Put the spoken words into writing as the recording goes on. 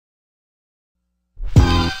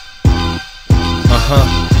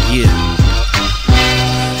Yeah.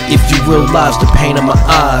 If you realize the pain in my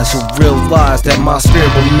eyes, you'll realize that my spirit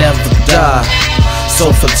will never die. So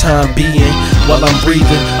for time being, while I'm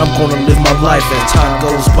breathing, I'm gonna live my life as time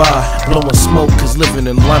goes by. Blowing smoke, cause living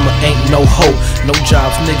in Lima ain't no hope. No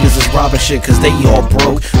jobs, niggas is robbing shit cause they all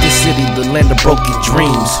broke. This city, the land of broken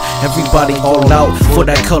dreams. Everybody all out for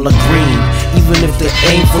that color green. Even if they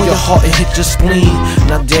aim for your heart and hit your spleen.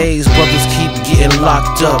 Nowadays, brothers keep getting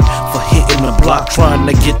locked up for hitting the block, trying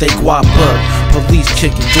to get they guap up. Police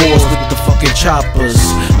kicking doors with the fucking choppers,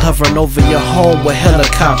 hovering over your home with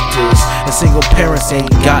helicopters. And single parents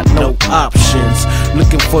ain't got no options,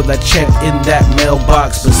 looking for that check in that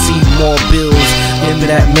mailbox, but see more bills in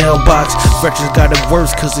that mailbox. Veterans got it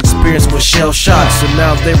worse cause experience with shell shots, so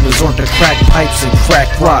now they resort to crack pipes and crack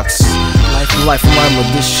rocks. Life in Lima,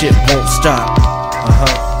 this shit won't stop.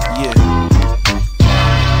 Yeah.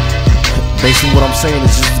 Basically what I'm saying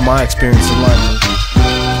is just my experience in Lima.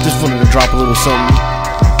 Just wanted to drop a little something.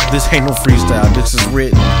 This ain't no freestyle, this is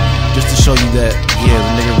written just to show you that, yeah,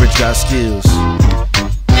 the nigga Rich got skills.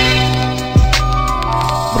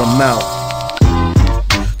 But I'm out.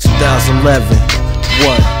 2011,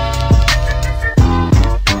 what?